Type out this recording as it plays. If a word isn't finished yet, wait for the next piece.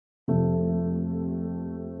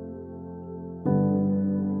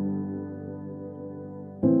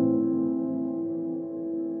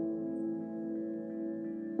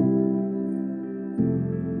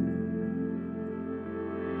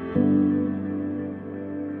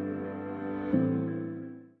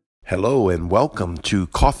Hello and welcome to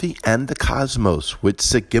Coffee and the Cosmos with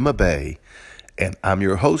Sagima Bay. And I'm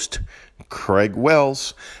your host, Craig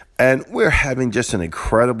Wells. And we're having just an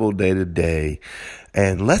incredible day today.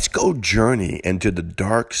 And let's go journey into the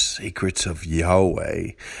dark secrets of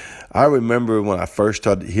Yahweh. I remember when I first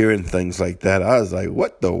started hearing things like that, I was like,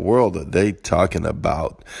 what the world are they talking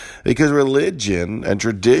about? Because religion and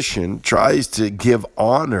tradition tries to give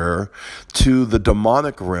honor to the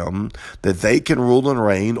demonic realm, that they can rule and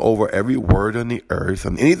reign over every word on the earth,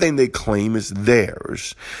 and anything they claim is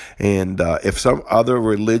theirs. And if some other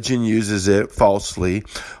religion uses it falsely,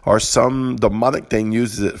 or some demonic thing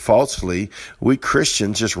uses it falsely, we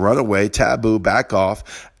Christians just run away, taboo, back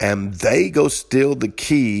off, and they go steal the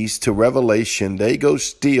keys to revelation. They go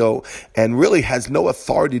steal and really has no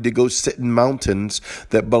authority to go sit in mountains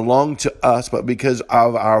that belong to us, but because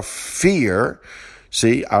of our fear,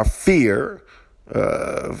 fear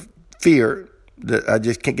that I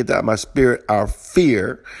just can't get that out of my spirit, our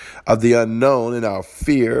fear of the unknown and our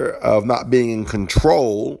fear of not being in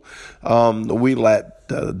control, we let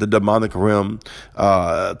the demonic realm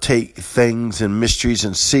take things and mysteries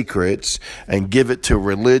and secrets and give it to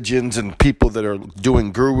religions and people that are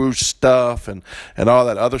doing guru stuff and all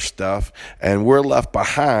that other stuff. And we're left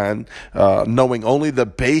behind knowing only the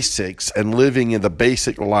basics and living in the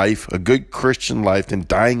basic life, a good Christian life, and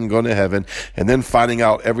dying and going to heaven, and then finding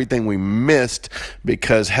out everything we missed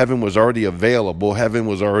because heaven was already available. Heaven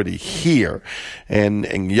was already here.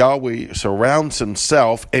 And Yahweh surrounds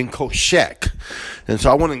himself in Koshek. And so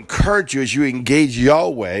I want to encourage you as you engage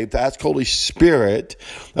Yahweh, to ask Holy Spirit.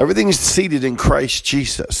 Everything is seated in Christ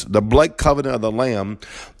Jesus. The blood covenant of the Lamb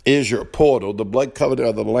is your portal. The blood covenant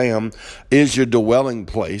of the Lamb is your dwelling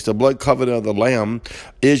place. The blood covenant of the Lamb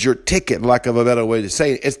is your ticket, lack of a better way to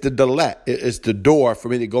say it. It's the delet. It's the door for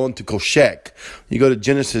me to go into Koshek. You go to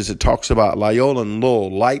Genesis, it talks about Layol and Lol,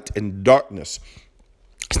 light and darkness.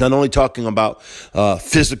 It's not only talking about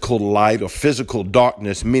physical light or physical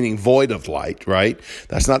darkness, meaning void of light, right?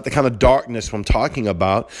 That's not the kind of darkness I'm talking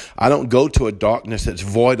about. I don't go to a darkness that's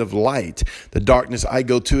void of light. The darkness I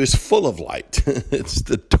go to is full of light. It's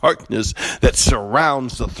the darkness that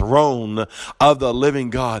surrounds the throne of the living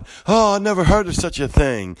God. Oh, I never heard of such a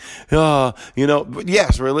thing. But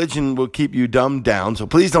yes, religion will keep you dumbed down. So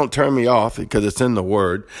please don't turn me off because it's in the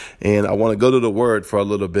Word. And I want to go to the Word for a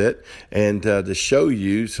little bit and to show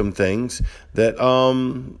you some things that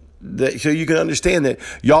so you can understand that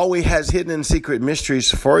Yahweh has hidden and secret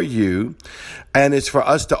mysteries for you, and it's for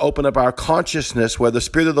us to open up our consciousness where the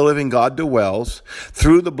Spirit of the living God dwells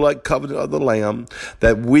through the blood covenant of the Lamb,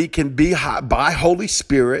 that we can be by Holy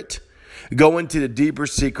Spirit go into the deeper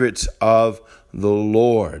secrets of the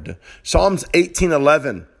Lord. Psalms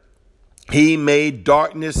 18:11, He made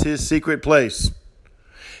darkness His secret place.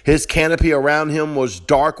 His canopy around him was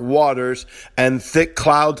dark waters and thick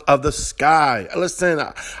clouds of the sky. Listen,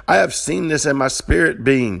 I have seen this in my spirit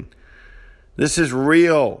being. This is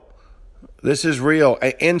real. This is real.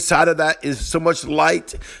 And inside of that is so much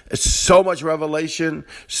light, so much revelation,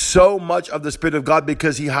 so much of the Spirit of God,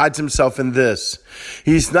 because he hides himself in this.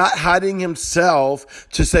 He's not hiding himself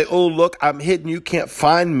to say, oh, look, I'm hidden. You can't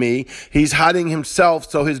find me. He's hiding himself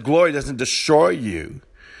so his glory doesn't destroy you.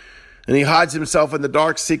 And he hides himself in the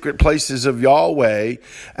dark secret places of Yahweh.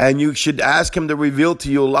 And you should ask him to reveal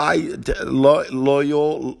to you Lo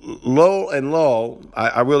and Lo.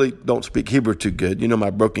 I really don't speak Hebrew too good. You know my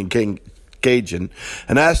broken Cajun.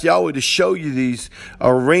 And ask Yahweh to show you these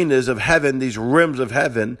arenas of heaven, these rims of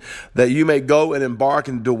heaven, that you may go and embark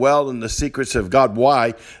and dwell in the secrets of God.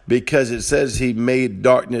 Why? Because it says he made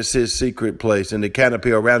darkness his secret place, and the canopy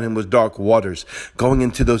around him was dark waters, going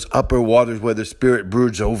into those upper waters where the Spirit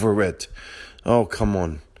broods over it. Oh, come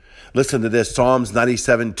on. Listen to this, Psalms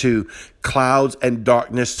 97:2. Clouds and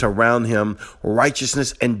darkness surround him.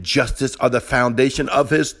 Righteousness and justice are the foundation of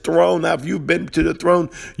his throne. Now, if you've been to the throne,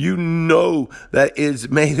 you know that is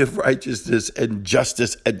made of righteousness and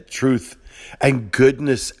justice and truth and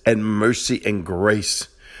goodness and mercy and grace.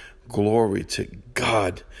 Glory to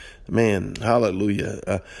God. Man,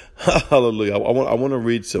 hallelujah. Hallelujah. I want to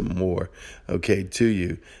read some more, okay, to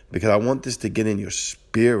you, because I want this to get in your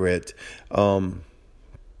spirit.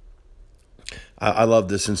 I love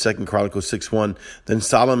this in 2 Chronicles 6:1. Then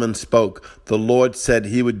Solomon spoke. The Lord said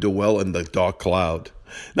he would dwell in the dark cloud.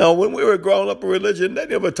 Now, when we were growing up in religion, they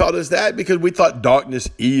never taught us that because we thought darkness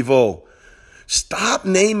evil. Stop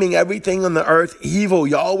naming everything on the earth evil.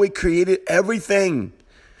 Yahweh created everything.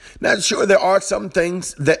 Now, sure, there are some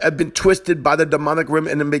things that have been twisted by the demonic realm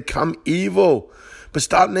and have become evil. But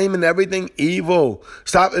stop naming everything evil.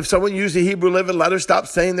 Stop. If someone uses the Hebrew living letter, stop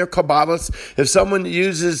saying they're Kabbalists. If someone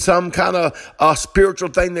uses some kind of spiritual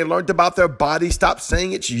thing they learned about their body, stop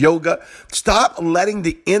saying it's yoga. Stop letting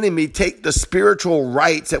the enemy take the spiritual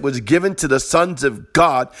rights that was given to the sons of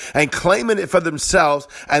God and claiming it for themselves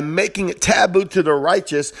and making it taboo to the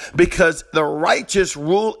righteous, because the righteous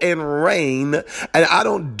rule and reign. And I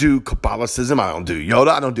don't do Catholicism. I don't do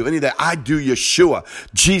Yoda. I don't do any of that. I do Yeshua,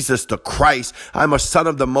 Jesus the Christ. I'm a son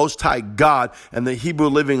of the Most High God, and the Hebrew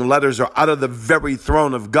living letters are out of the very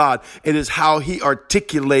throne of God. It is how he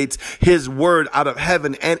articulates his word out of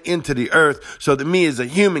heaven and into the earth, so that me as a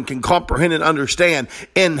human can comprehend and understand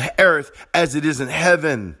in earth as it is in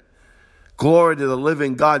heaven. Glory to the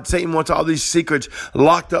living God. Satan wants all these secrets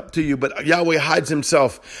locked up to you, but Yahweh hides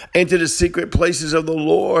himself into the secret places of the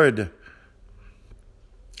Lord.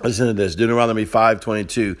 Listen to this, Deuteronomy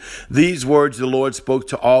 5:22. These words the Lord spoke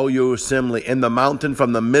to all your assembly in the mountain,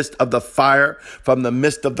 from the midst of the fire, from the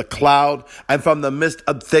midst of the cloud, and from the midst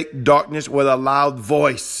of thick darkness with a loud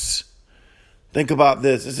voice. Think about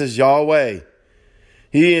this. This is Yahweh.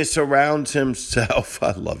 He surrounds himself.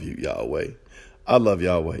 I love you, Yahweh. I love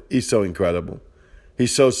Yahweh. He's so incredible.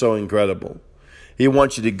 He's so incredible. He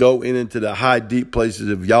wants you to go into the high, deep places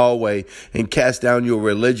of Yahweh and cast down your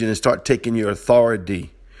religion and start taking your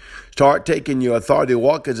authority. Start taking your authority.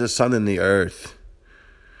 Walk as a son in the earth.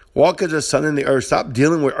 Walk as a son in the earth. Stop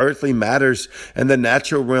dealing with earthly matters in the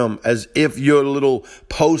natural realm as if your little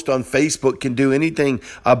post on Facebook can do anything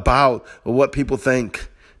about what people think.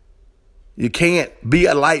 You can't. Be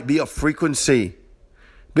a light. Be a frequency.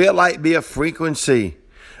 Be a light. Be a frequency.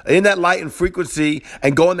 In that light and frequency,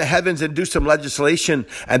 and go in the heavens and do some legislation.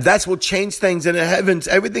 And that's what change things in the heavens.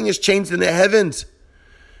 Everything is changed in the heavens.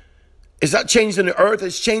 It's not changed in the earth.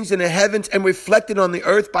 It's changed in the heavens and reflected on the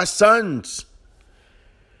earth by sons.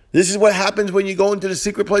 This is what happens when you go into the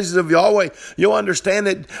secret places of Yahweh. You'll understand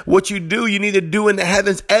that what you do, you need to do in the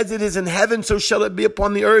heavens. As it is in heaven, so shall it be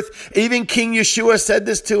upon the earth. Even King Yeshua said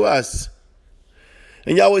this to us.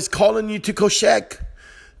 And Yahweh's calling you to Koshek,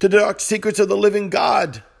 to the dark secrets of the living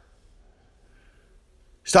God.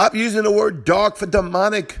 Stop using the word dark for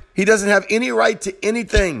demonic. He doesn't have any right to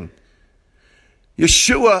anything.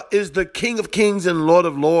 Yeshua is the King of Kings and Lord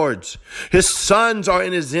of Lords. His sons are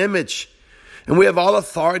in his image, and we have all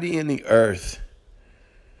authority in the earth.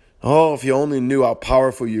 Oh, if you only knew how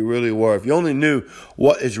powerful you really were. If you only knew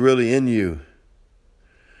what is really in you.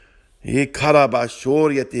 Yahweh's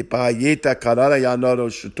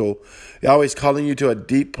calling you to a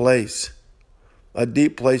deep place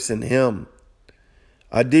in him.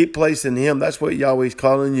 A deep place in him. That's what Yahweh's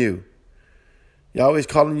calling you. Yahweh's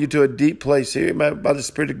calling you to a deep place here by the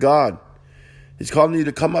Spirit of God. He's calling you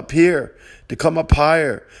to come up here, to come up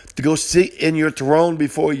higher, to go sit in your throne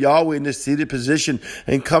before Yahweh in this seated position,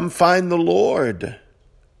 and come find the Lord.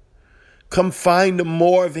 Come find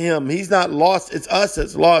more of him. He's not lost. It's us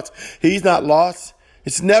that's lost. He's not lost.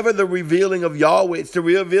 It's never the revealing of Yahweh. It's the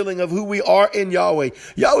revealing of who we are in Yahweh.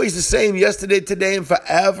 Yahweh's the same yesterday, today, and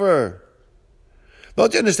forever.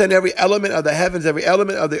 Don't you understand? Every element of the heavens, every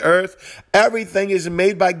element of the earth, everything is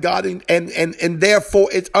made by God, and therefore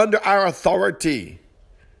it's under our authority.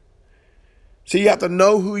 So you have to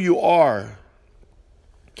know who you are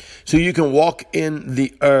so you can walk in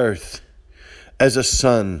the earth as a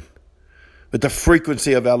son with the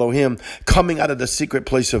frequency of Elohim coming out of the secret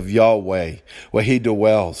place of Yahweh where he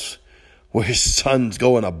dwells, where his sons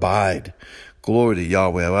go and abide. Glory to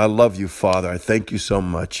Yahweh. I love you, Father. I thank you so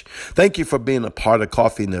much. Thank you for being a part of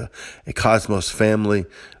Coffee in the Cosmos family.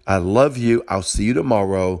 I love you. I'll see you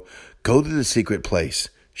tomorrow. Go to the secret place.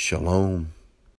 Shalom.